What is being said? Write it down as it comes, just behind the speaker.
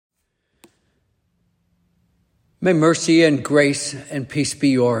May mercy and grace and peace be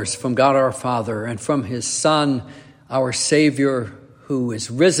yours from God our Father and from his Son, our Savior, who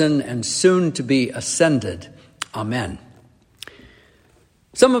is risen and soon to be ascended. Amen.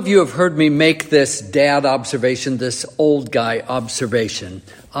 Some of you have heard me make this dad observation, this old guy observation.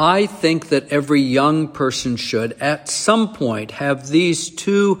 I think that every young person should, at some point, have these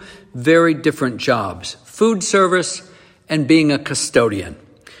two very different jobs, food service and being a custodian.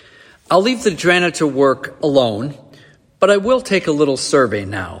 I'll leave the janitor work alone, but I will take a little survey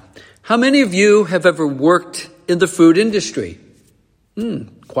now. How many of you have ever worked in the food industry?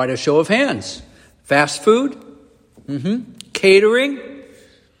 Quite a show of hands. Fast food? Catering?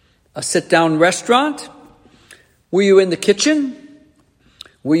 A sit-down restaurant? Were you in the kitchen?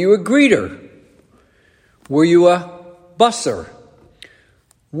 Were you a greeter? Were you a busser?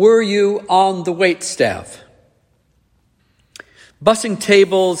 Were you on the wait staff? Bussing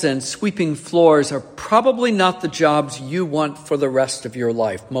tables and sweeping floors are probably not the jobs you want for the rest of your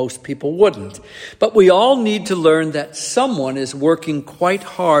life. Most people wouldn't. But we all need to learn that someone is working quite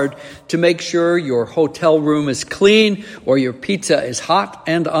hard to make sure your hotel room is clean or your pizza is hot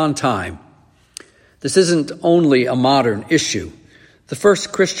and on time. This isn't only a modern issue. The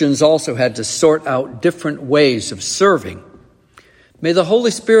first Christians also had to sort out different ways of serving. May the Holy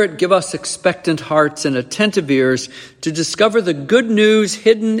Spirit give us expectant hearts and attentive ears to discover the good news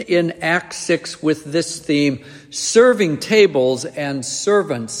hidden in Acts 6 with this theme, serving tables and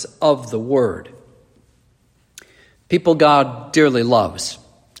servants of the word. People God dearly loves.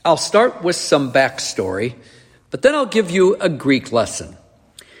 I'll start with some backstory, but then I'll give you a Greek lesson.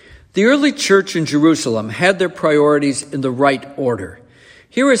 The early church in Jerusalem had their priorities in the right order.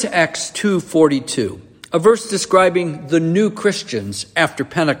 Here is Acts 2:42. A verse describing the new Christians after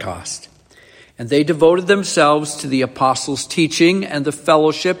Pentecost. And they devoted themselves to the apostles' teaching and the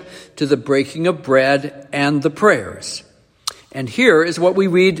fellowship, to the breaking of bread and the prayers. And here is what we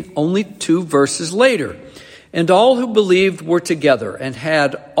read only 2 verses later. And all who believed were together and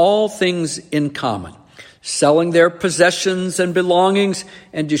had all things in common, selling their possessions and belongings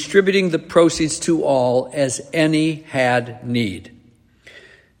and distributing the proceeds to all as any had need.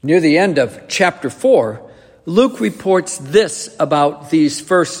 Near the end of chapter 4, Luke reports this about these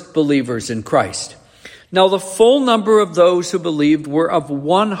first believers in Christ. Now the full number of those who believed were of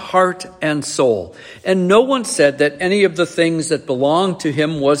one heart and soul, and no one said that any of the things that belonged to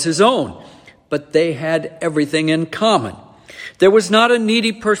him was his own, but they had everything in common. There was not a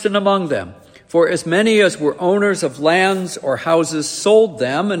needy person among them, for as many as were owners of lands or houses sold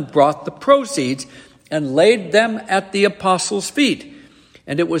them and brought the proceeds and laid them at the apostles' feet.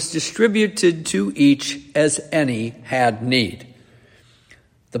 And it was distributed to each as any had need.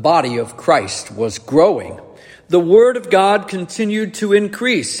 The body of Christ was growing. The word of God continued to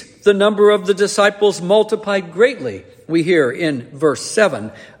increase. The number of the disciples multiplied greatly, we hear in verse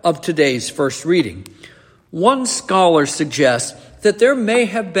 7 of today's first reading. One scholar suggests that there may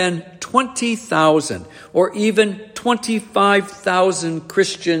have been 20,000 or even 25,000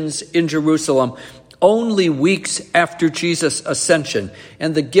 Christians in Jerusalem only weeks after Jesus' ascension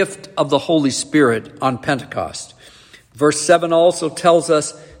and the gift of the Holy Spirit on Pentecost. Verse 7 also tells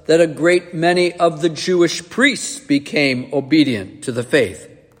us that a great many of the Jewish priests became obedient to the faith.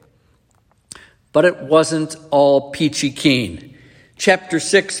 But it wasn't all peachy keen. Chapter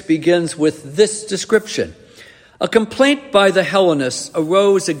 6 begins with this description. A complaint by the Hellenists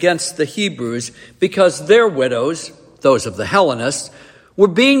arose against the Hebrews because their widows, those of the Hellenists, were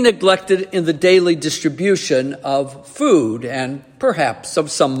being neglected in the daily distribution of food and perhaps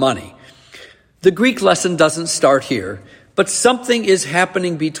of some money. The Greek lesson doesn't start here, but something is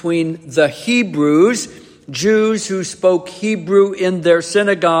happening between the Hebrews, Jews who spoke Hebrew in their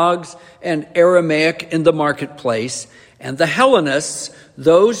synagogues and Aramaic in the marketplace, and the Hellenists,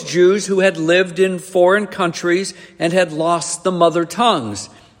 those Jews who had lived in foreign countries and had lost the mother tongues.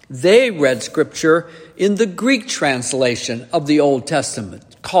 They read Scripture in the Greek translation of the Old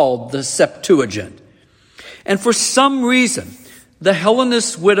Testament, called the Septuagint. And for some reason, the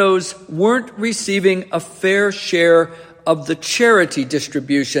Hellenist widows weren't receiving a fair share of the charity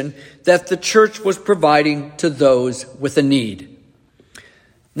distribution that the church was providing to those with a need.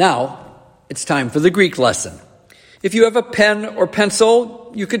 Now, it's time for the Greek lesson. If you have a pen or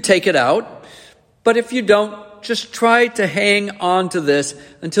pencil, you could take it out. But if you don't, just try to hang on to this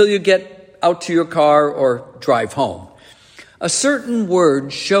until you get out to your car or drive home. A certain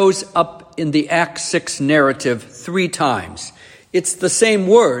word shows up in the Acts 6 narrative 3 times. It's the same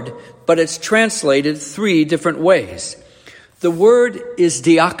word, but it's translated 3 different ways. The word is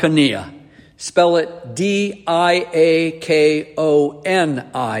diakonia. Spell it D-I-A-K-O-N-I-A.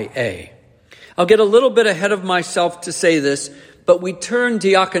 I'll get a little bit ahead of myself to say this, but we turn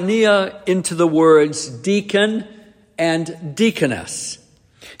diakonia into the words deacon and deaconess.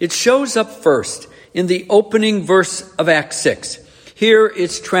 It shows up first in the opening verse of Acts 6. Here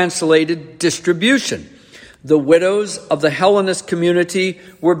it's translated distribution. The widows of the Hellenist community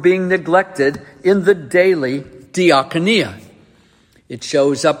were being neglected in the daily diakonia. It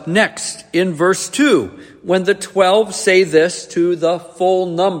shows up next in verse 2 when the 12 say this to the full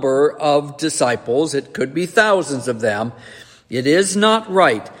number of disciples. It could be thousands of them. It is not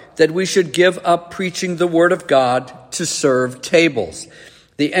right that we should give up preaching the word of God to serve tables.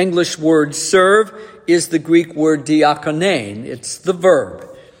 The English word serve is the Greek word diakonein. It's the verb.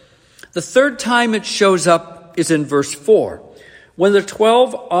 The third time it shows up is in verse 4, when the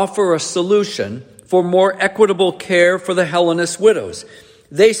 12 offer a solution for more equitable care for the Hellenist widows.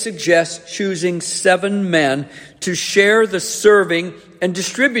 They suggest choosing 7 men to share the serving and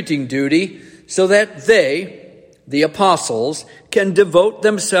distributing duty so that they, the apostles, can devote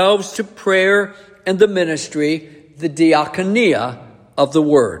themselves to prayer and the ministry, the diakonia of the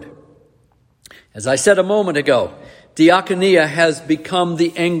word. As I said a moment ago, diakonia has become the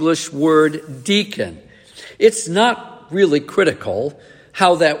English word deacon. It's not really critical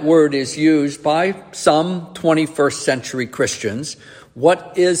how that word is used by some 21st century Christians.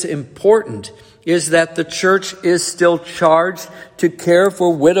 What is important is that the church is still charged to care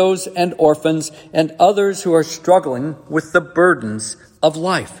for widows and orphans and others who are struggling with the burdens of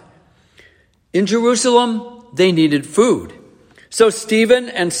life. In Jerusalem, they needed food. So Stephen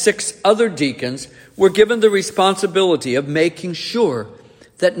and 6 other deacons were given the responsibility of making sure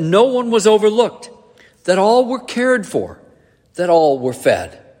that no one was overlooked, that all were cared for, that all were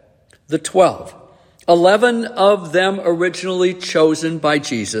fed. The 12, 11 of them originally chosen by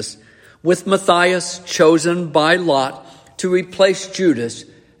Jesus, with Matthias chosen by Lot to replace Judas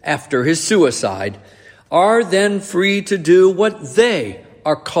after his suicide, are then free to do what they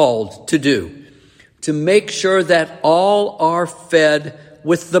are called to do, to make sure that all are fed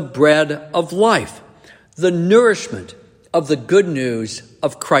with the bread of life, the nourishment of the good news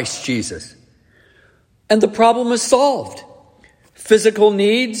of Christ Jesus. And the problem is solved. Physical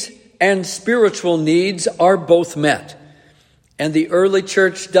needs and spiritual needs are both met. And the early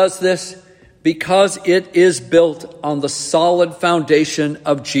church does this because it is built on the solid foundation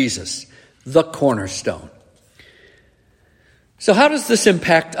of Jesus, the cornerstone. So how does this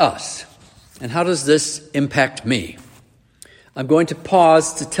impact us? And how does this impact me? I'm going to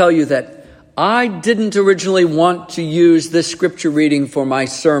pause to tell you that I didn't originally want to use this scripture reading for my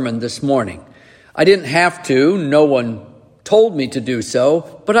sermon this morning. I didn't have to. No one told me to do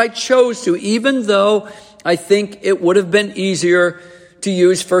so, but I chose to, even though I think it would have been easier to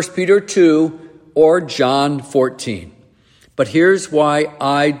use 1 Peter 2 or John 14. But here's why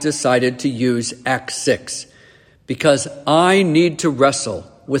I decided to use Acts 6, because I need to wrestle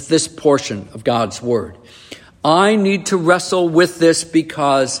with this portion of God's word. I need to wrestle with this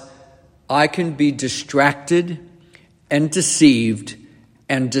because I can be distracted and deceived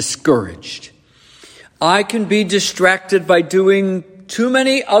and discouraged. I can be distracted by doing too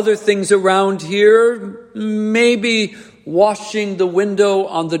many other things around here, maybe washing the window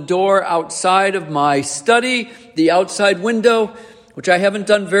on the door outside of my study, the outside window, which I haven't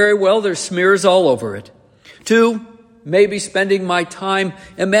done very well. There's smears all over it. 2, maybe spending my time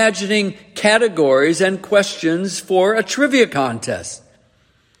imagining categories and questions for a trivia contest.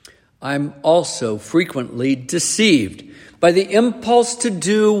 I'm also frequently deceived by the impulse to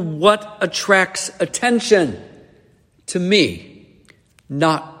do what attracts attention to me,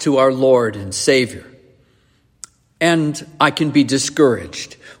 not to our Lord and Savior. And I can be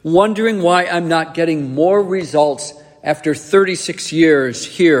discouraged, wondering why I'm not getting more results after 36 years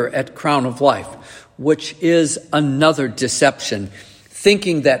here at Crown of Life, which is another deception,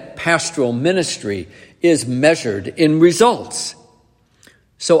 thinking that pastoral ministry is measured in results.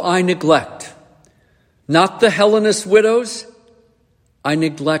 So I neglect not the Hellenist widows, I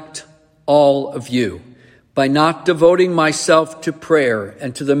neglect all of you by not devoting myself to prayer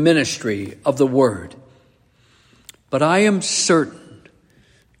and to the ministry of the word. But I am certain,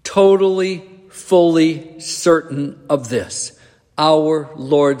 totally, fully certain of this, our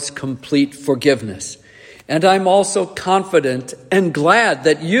Lord's complete forgiveness. And I'm also confident and glad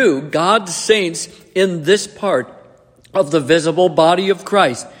that you, God's saints in this part of the visible body of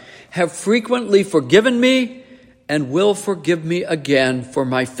Christ, have frequently forgiven me and will forgive me again for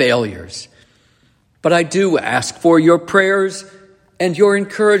my failures. But I do ask for your prayers and your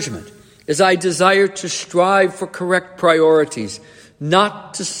encouragement as I desire to strive for correct priorities,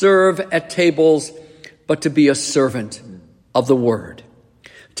 not to serve at tables, but to be a servant of the word.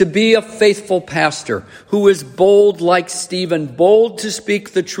 To be a faithful pastor who is bold like Stephen, bold to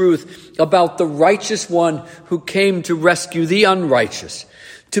speak the truth about the righteous one who came to rescue the unrighteous.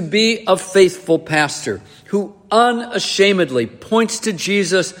 To be a faithful pastor who unashamedly points to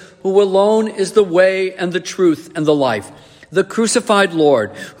Jesus, who alone is the way and the truth and the life. The crucified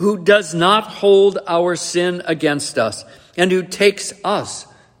Lord, who does not hold our sin against us and who takes us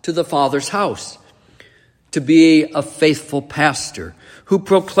to the Father's house. To be a faithful pastor who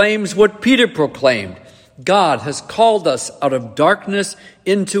proclaims what Peter proclaimed. God has called us out of darkness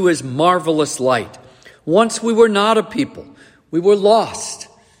into his marvelous light. Once we were not a people. We were lost,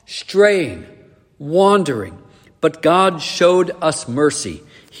 straying, wandering. But God showed us mercy.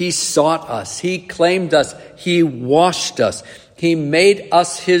 He sought us. He claimed us. He washed us. He made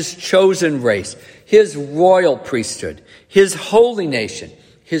us his chosen race, his royal priesthood, his holy nation,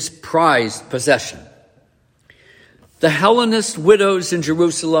 his prized possession. The Hellenist widows in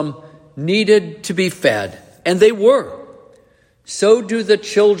Jerusalem needed to be fed, and they were. So do the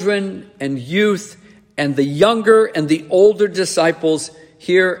children and youth and the younger and the older disciples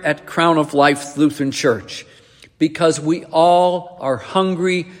here at Crown of Life Lutheran Church, because we all are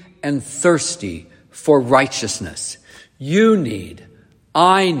hungry and thirsty for righteousness. You need,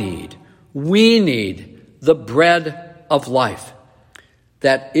 I need, we need the bread of life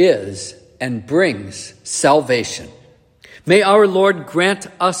that is and brings salvation. May our Lord grant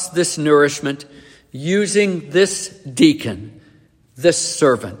us this nourishment using this deacon, this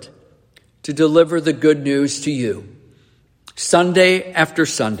servant, to deliver the good news to you, Sunday after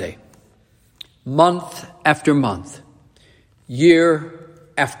Sunday, month after month, year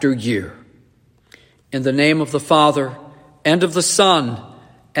after year. In the name of the Father, and of the Son,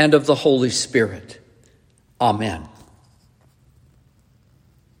 and of the Holy Spirit. Amen.